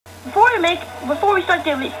before we start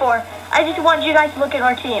the Elite Four, I just want you guys to look at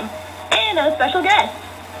our team and a special guest.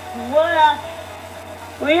 What up?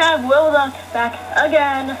 We have Will Duck back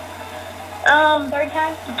again. Third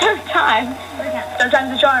time? Third time. Third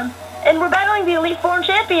time's the charm. And we're battling the Elite Four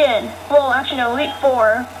champion. Well, actually, no, Elite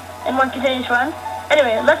Four in one continuous run.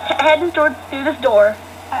 Anyway, let's head through this door.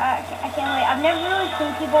 I can't wait. I've never really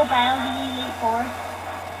seen people battle the Elite Four.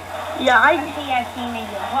 Yeah, Actually, I've seen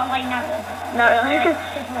maybe. Well, like, not really. Not really. Just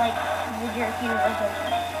like the jerky or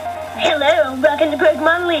Hello, welcome to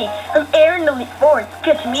Pokemon League. I'm Aaron, the Elite Four. It's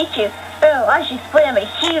good to meet you. Oh, I should explain I'm a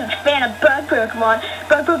huge fan of bug Pokemon.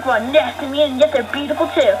 Bug Pokemon nest in me, and yet they're beautiful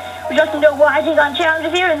too. Would you like to know why I take on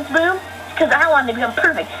challenges here in this room? It's because I want to become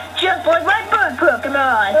perfect, just like my bug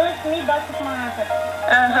Pokemon. So it's me, bug Pokemon are perfect.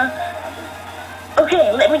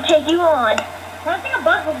 Okay, let me take you on. When I think of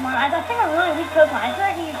bug Pokemon, I think of really weak Pokemon. I feel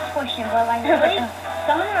like you just push them, but like really,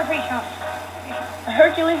 some of them are pretty strong. A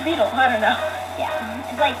Hercules Beetle, I don't know. Yeah,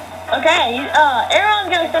 it's like... Okay, Aaron's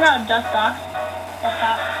gonna send out Dustox.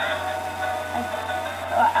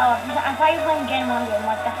 I thought you were playing Gen 1 game,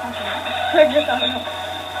 like that's something.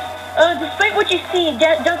 Despite what you see,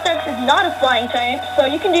 Dustox is not a flying type, so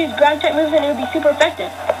you can use ground type moves and it would be super effective.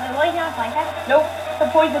 Wait, what, he's not a flying type? Nope, it's a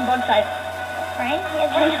poison bug type. Right? He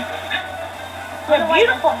has like...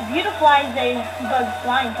 Beautifly is a bug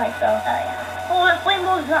flying type though. Oh yeah. Oh, that flame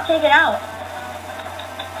ball does not take it out.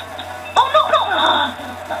 Oh no!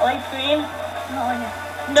 Not light screen.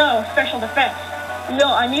 No, special defense.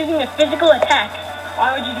 No, I'm using a physical attack.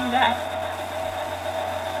 Why would you do that?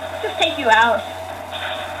 Just take you out.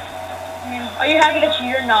 Are you happy that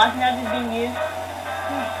your Nosnaz is being used?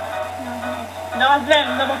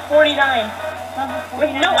 Nosnaz, level 49.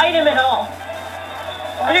 With no item at all.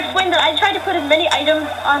 I'll explain that I tried to put as many items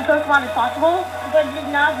on Pokemon as possible. But this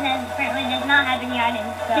Nosnaz apparently does not have any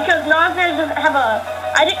items. So. Because Nosnaz doesn't have a...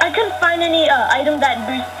 I couldn't find any item that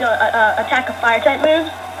boosts attack of fire type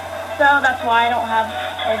moves. So that's why I don't have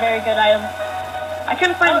a very good item. I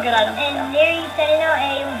couldn't find a good item. And there you said it out,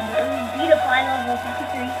 it was Beautifly level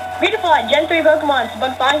 53. Beautifly, Gen 3 Pokemon, it's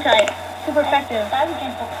bug flying type. Super effective. That was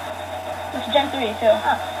Gen 4. It's Gen 3 too.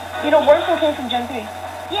 Oh. You know, Wurmple came from Gen 3.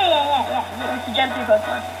 Yeah. It's a Gen 3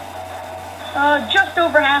 Pokemon. Just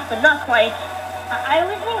over half, but not quite. I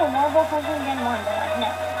was thinking Marble comes from Gen 1, but like,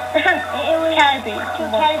 no. It was Caterpie.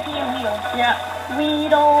 Caterpie and Weedle. Yeah.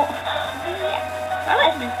 Weedle. Yeah. I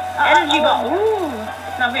like this. Energy Ball. Ooh.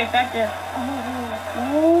 It's not very effective.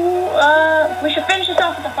 Ooh. We should finish this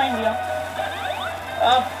off with the Flame Wheel.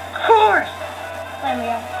 Of course. Flame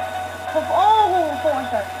Wheel. Oh, full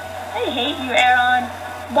restore. I hate you, Aaron.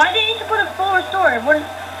 Why did you need to put a full restore?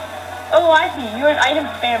 Oh, I see. You're an item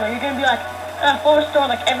spammer. You're gonna be like, full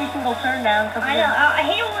restore like every single turn now. I know. I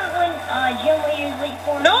hate it when gym leaders Elite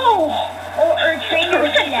Four. No! Or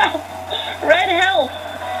trainers do that. Red Health.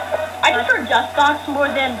 I prefer Dustox more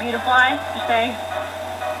than Beautifly, just saying.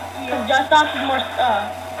 Because Dustox is more,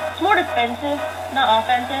 it's more defensive, not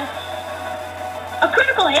offensive. A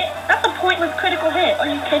critical hit? That's a pointless critical hit. Are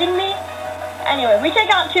you kidding me? Anyway, we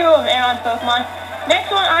take out 2 of Aaron's Pokemon.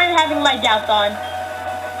 Next one, I'm having my doubts on.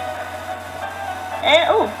 And,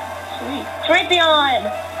 oh, sweet. Drapion!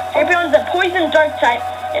 Drapion's a poison dark type,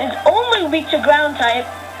 and is only weak to ground type.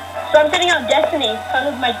 So I'm sending out Destiny, son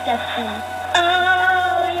of my Destiny.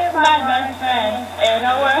 Oh, you're my best friend. And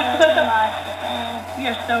we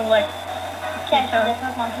are so, like, yeah.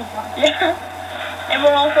 And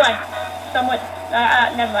we're also, like, somewhat,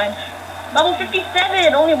 never mind. Level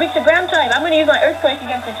 57, only weak to ground type. I'm going to use my Earthquake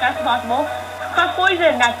against it as fast as possible. Cross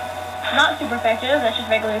Poison, that's not super effective, that's just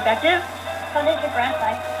regularly effective. How does your grass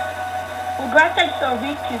type? Well, grass types are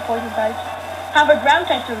weak to poison types. However, ground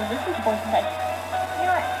types are resistant to poison types. You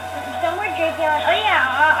know what? Somewhere Drapion. Oh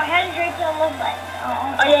yeah, I had a Drapion love light.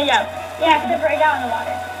 Oh yeah. Yeah, except right down in the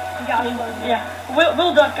water. Yeah.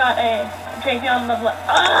 Will Duck got a Drapion love light.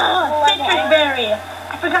 Oh, Citrus Berry!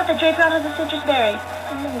 I forgot that Drapion has a Citrus Berry.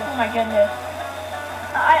 Oh my goodness.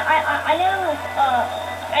 I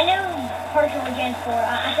know partial Gen 4.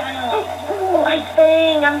 I know that. Ooh, Ice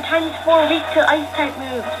Fang! I'm times 4 weak to ice type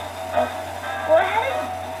moves. What? How did...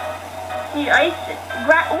 The ice...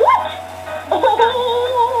 What?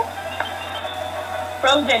 Oh!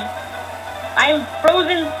 Frozen. I'm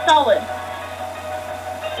frozen solid.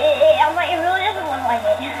 I'm like, it really doesn't look like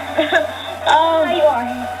it. You are.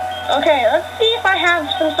 Okay, let's see if I have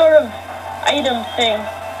some sort of item thing.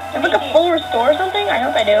 Do I have like a full restore or something? I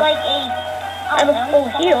hope I do. Like I have a full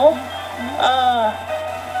heal.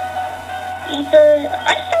 Ether.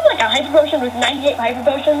 I just have like a hyper potion with 98 hyper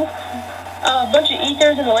potions. A bunch of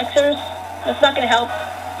ethers and elixirs. That's not gonna help.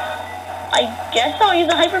 I guess I'll use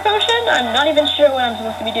a Hyper Potion. I'm not even sure what I'm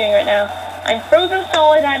supposed to be doing right now. I'm frozen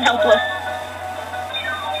solid and I'm helpless.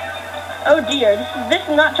 Oh dear, this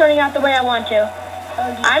is not turning out the way I want to.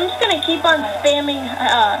 I'm just gonna keep on spamming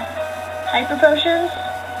Hyper Potions.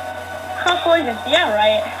 Cross poison, yeah,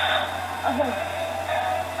 right.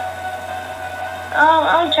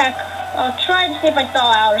 I'll check. I'll try to see if I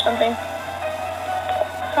thaw out or something.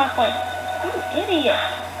 Cross poison. You idiot.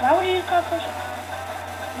 Why would you use cross poison?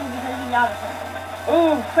 Because he's out of something.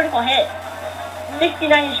 Ooh, critical hit.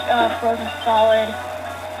 69 frozen solid.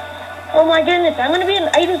 Oh my goodness, I'm gonna be an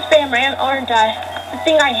item spammer, aren't I? The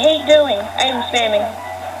thing I hate doing, item spamming.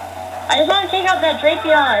 I just want to take out that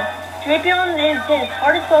Drapion. Drapion is his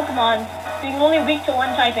hardest Pokemon, being only weak to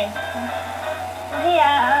one typing. Okay,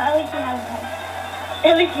 at least he has a type.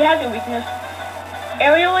 At least he has a weakness.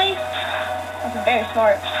 Aerially, that's very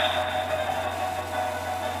smart.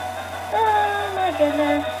 Oh my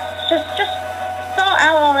goodness. Just thaw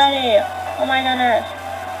out already. Oh my goodness.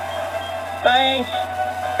 Bite.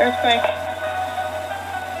 Earthquake.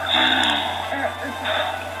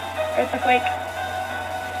 Earthquake.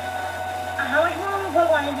 How much more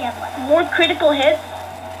Pokemon does he have left? More critical hits.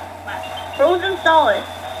 Frozen solid.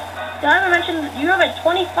 Did I ever mention that you have a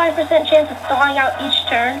 25% chance of thawing out each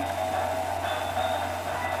turn?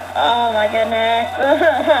 Oh my goodness.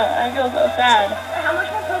 I feel so sad. How much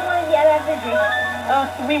more Pokemon does he have after Draco?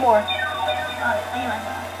 3 more. Oh, anyway.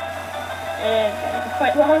 It is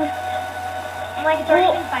quite long. Like it's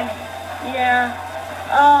already been 5 minutes. Yeah.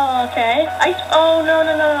 Oh, okay. Oh, no.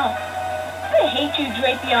 I hate you,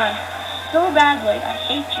 Drapion. So badly. I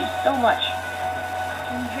hate you so much.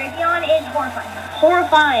 Drapion is horrifying.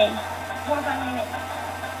 Horrifying. Horrifyingly amazing.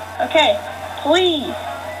 Okay. Please.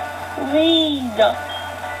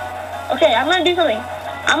 Okay, I'm gonna do something.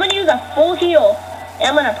 I'm gonna use a full heal. And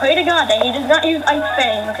I'm gonna pray to God that he does not use Ice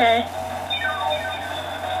Fang, okay?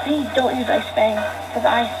 Please don't use Ice Fang. Because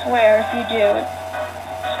I swear if you do...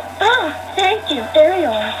 Oh, thank you. There you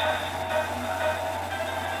are.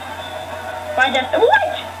 By death...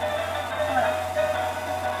 What?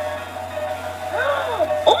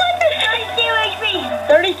 Oh my goodness! 32 HP!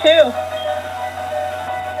 32.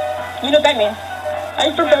 You know what that means.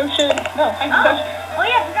 Hyper Potion. No, Hyper Potion. Oh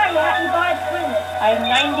yeah, I forgot you bought it. What is it? I have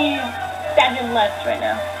 97 left right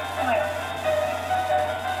now. Where?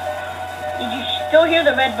 Did you still hear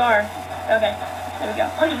the red bar? Okay, there we go.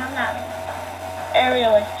 Oh, you have that.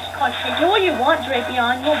 Aerially. Do what you want,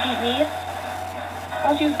 Drapion. You'll beat me.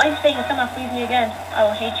 I'll use Ice Fang and somehow freeze me again. I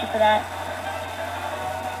will hate you for that.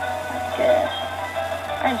 Good.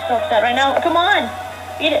 I'm so upset right now. Come on!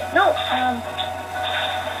 Beat it. No,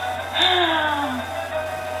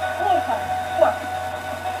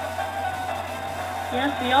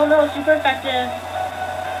 Yes, we all know it's super effective.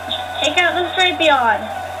 Take out this Drapion.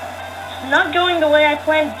 It's not going the way I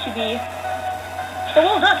planned it to be. So,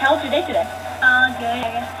 well, Duck, how was your day today? Good,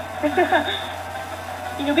 I guess.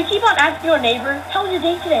 You know, we keep on asking our neighbor, how was your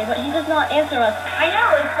day today? But he does not answer us. I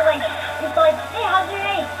know, it's like, hey, how's your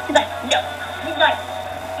day? He's like, no. He's like,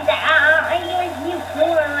 you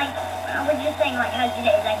flew, and like, I was just saying, like, how's your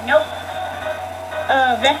day? He's like, nope.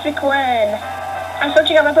 Vespiquen. I'm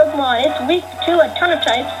searching out my Pokemon. It's weak to a ton of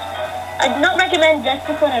types. I do not recommend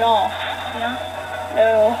Vespiquen at all. Yeah?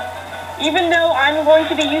 No. Even though I'm going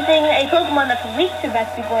to be using a Pokemon that's weak to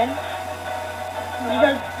Vespiquen.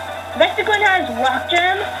 Because Vespiquen has Rock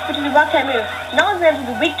Gem, which is a rock type move. Nonsense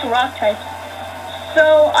is weak to rock types.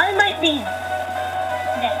 So I might be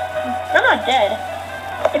Dead. I'm not dead.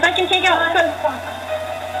 If I can take out,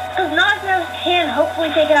 because Nonsense can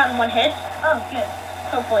hopefully take it out in one hit. Oh, good.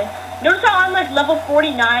 Hopefully. Notice how I'm like level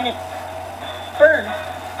 49 and burn.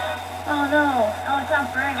 Oh no. Oh, it's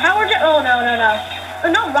not burning. Power Gem. Oh no. Oh,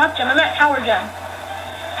 not Rock Gem. I meant Power Gem.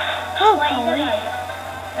 Oh, Wait, you holy.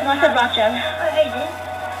 said No, I said Rock Gem. Oh, hey, you did?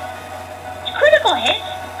 Critical hit.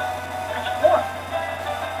 That's 4.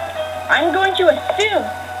 I'm going to assume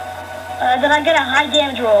that I get a high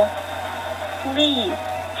damage roll. Please.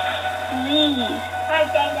 Alright,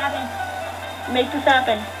 thanks, Evan. Make this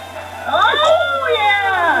happen. Oh,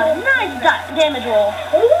 yeah! Nice damage roll.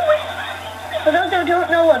 For those who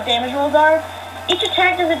don't know what damage rolls are, each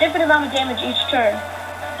attack does a different amount of damage each turn.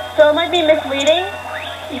 So it might be misleading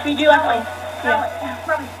if you do like...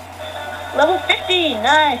 Probably. Level 50,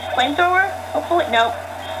 nice. Flamethrower? Hopefully, no.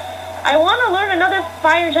 I want to learn another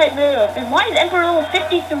fire type move. And why is Emperor level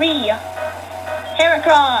 53?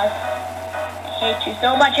 Heracross. I hate you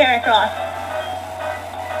so much, Heracross.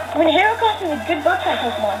 I mean, Heracross is a good bug type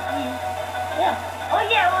Pokemon. Yeah. Oh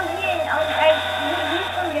yeah, well he's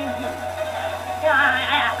from Gen 2. Yeah,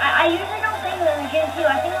 I usually don't think that Gen 2.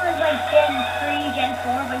 I think it was like Gen 3, Gen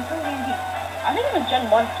 4, but it's from Gen 2. I think it was Gen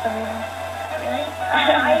 1 for some reason. Really?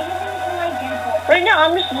 I think it's from like Gen 4. Right now,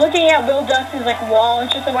 I'm just looking at Will Dux's like wall.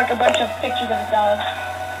 It's just like a bunch of pictures of his dog.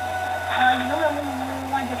 You know what I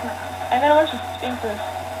want to pick my dog? I got a bunch of sphinxes.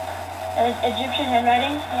 And it's Egyptian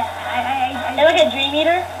handwriting. Yeah, I And like a dream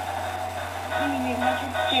eater.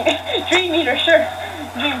 Dream eater, sure.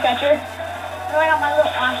 Dream catcher. So I got my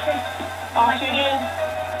little ostrich. Ostriches.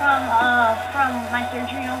 From my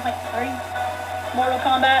surgery when I was like 3. Mortal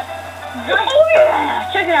Kombat. What? Oh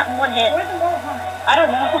yeah! Check it out in one hit. Where's the Mortal Kombat? I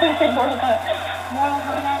don't know. I said Mortal Kombat. Mortal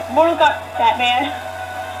Kombat? Mortal Kombat. Batman.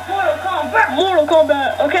 Mortal Kombat! Mortal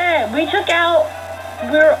Kombat. Okay, we took out.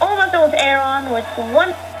 We're almost done with Aeron with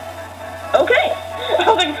one. Okay. I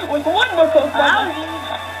was like, with one more Pokemon.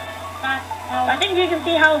 I think you can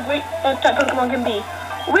see how great Pokemon can be.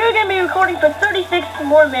 We're going to be recording for 36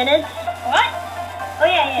 more minutes. What? Oh,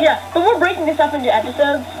 yeah. Yeah, but we're breaking this up into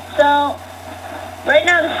episodes. So, right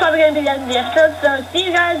now, this is probably going to be the end of the episode. So, see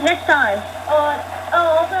you guys next time.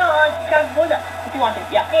 Also, subscribe to Bullduck. If you want to,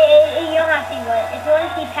 yeah. You don't have to, but if you want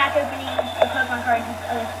to see pack openings, Pokemon cards, and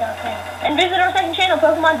other stuff, then... And visit our second channel,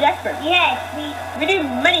 Pokemon Dexter. Yes, we do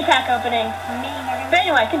many pack openings. But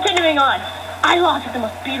anyway, continuing on. I lost with the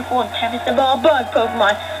most beautiful and toughest of all bug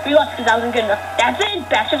Pokemon. We lost because I wasn't good enough. That's it.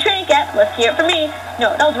 Back to training camp. Let's hear it from me.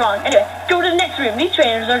 No, that was wrong. Anyway, go to the next room. These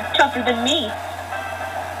trainers are tougher than me.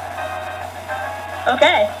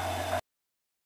 Okay.